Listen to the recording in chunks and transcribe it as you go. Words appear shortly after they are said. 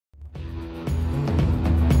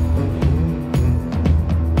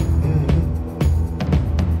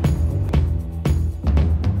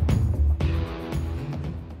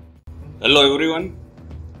Hello everyone,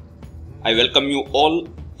 I welcome you all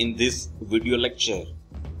in this video lecture.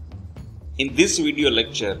 In this video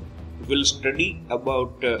lecture, we will study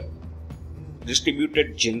about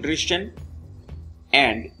distributed generation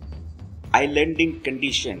and islanding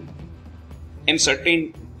condition and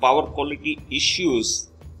certain power quality issues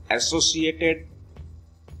associated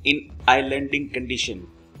in islanding condition.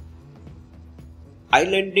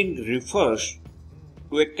 Islanding refers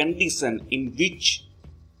to a condition in which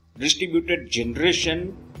distributed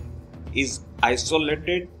generation is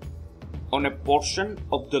isolated on a portion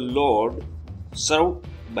of the load served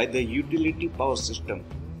by the utility power system.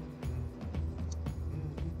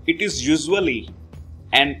 It is usually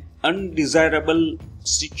an undesirable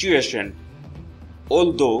situation,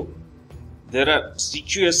 although there are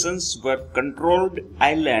situations where controlled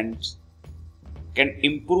islands can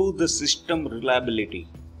improve the system reliability.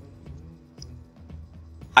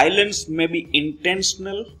 Islands may be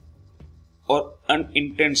intentional or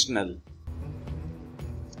unintentional.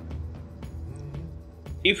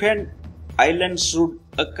 If an island should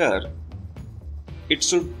occur, it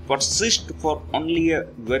should persist for only a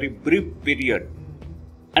very brief period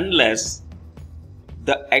unless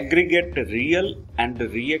the aggregate real and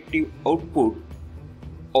reactive output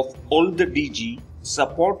of all the DG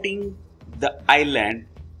supporting the island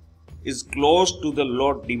is close to the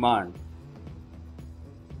load demand.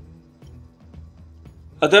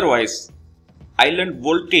 Otherwise, island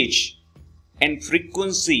voltage and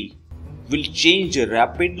frequency will change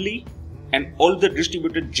rapidly and all the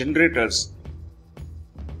distributed generators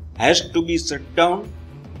has to be shut down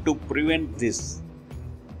to prevent this.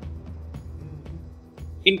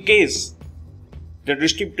 In case the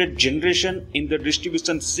distributed generation in the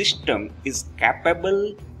distribution system is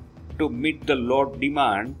capable to meet the load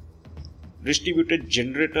demand, distributed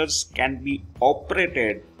generators can be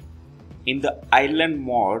operated in the island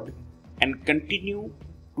mode and continue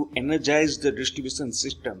to energize the distribution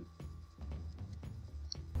system.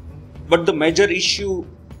 But the major issue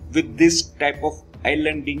with this type of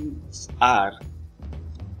islandings are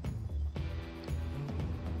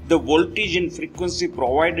the voltage and frequency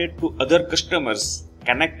provided to other customers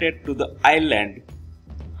connected to the island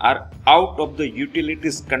are out of the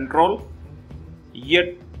utility's control,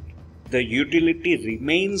 yet the utility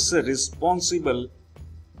remains responsible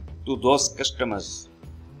to those customers.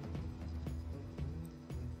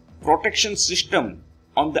 Protection system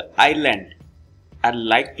on the island are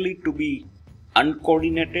likely to be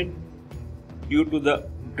uncoordinated due to the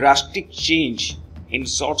drastic change in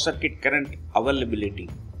short circuit current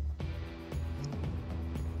availability.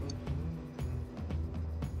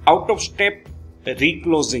 Out of step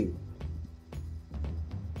reclosing.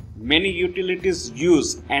 Many utilities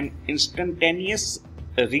use an instantaneous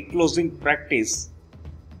reclosing practice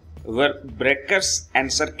where breakers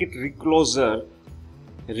and circuit recloser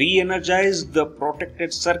re-energize the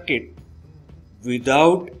protected circuit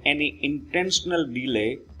without any intentional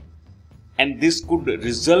delay, and this could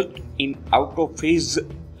result in out-of-phase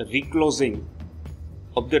reclosing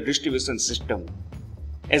of the distribution system.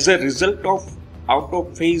 As a result of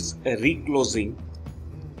out-of-phase reclosing,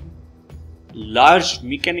 large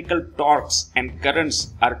mechanical torques and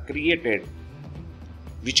currents are created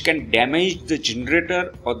which can damage the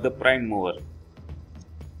generator or the prime mover.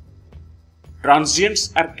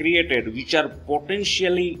 Transients are created which are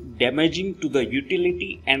potentially damaging to the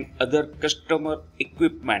utility and other customer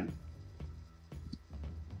equipment.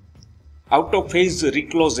 Out of phase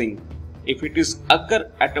reclosing, if it is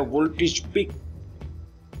occur at a voltage peak,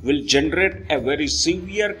 will generate a very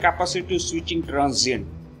severe capacitive switching transient.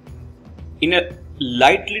 In a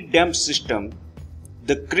lightly damped system,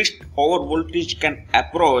 the crest over voltage can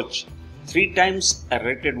approach 3 times a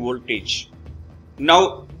rated voltage.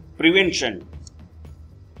 Now, prevention.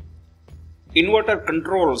 Inverter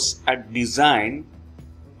controls are designed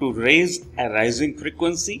to raise a rising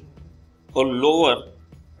frequency or lower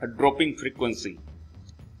a dropping frequency.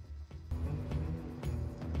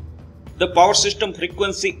 The power system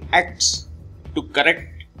frequency acts to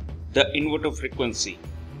correct the inverter frequency.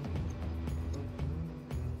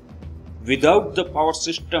 Without the power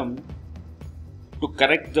system to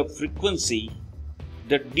correct the frequency,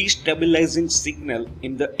 the destabilizing signal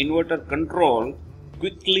in the inverter control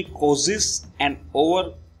quickly causes an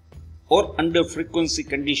over or under frequency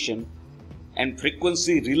condition, and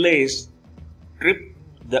frequency relays trip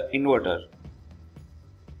the inverter.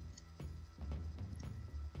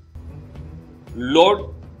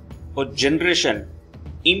 Load or generation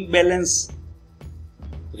imbalance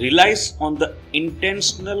relies on the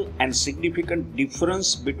intentional and significant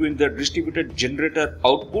difference between the distributed generator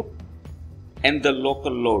output and the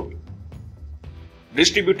local load.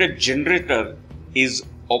 distributed generator is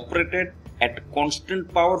operated at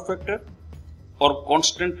constant power factor or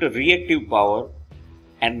constant reactive power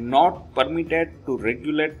and not permitted to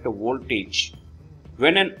regulate the voltage.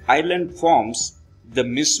 When an island forms, the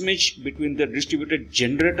mismatch between the distributed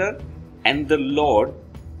generator and the load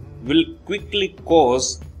will quickly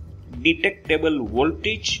cause detectable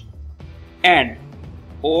voltage and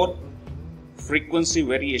or frequency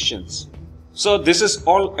variations. So this is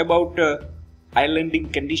all about islanding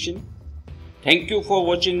condition. Thank you for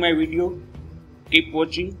watching my video. Keep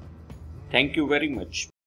watching. Thank you very much.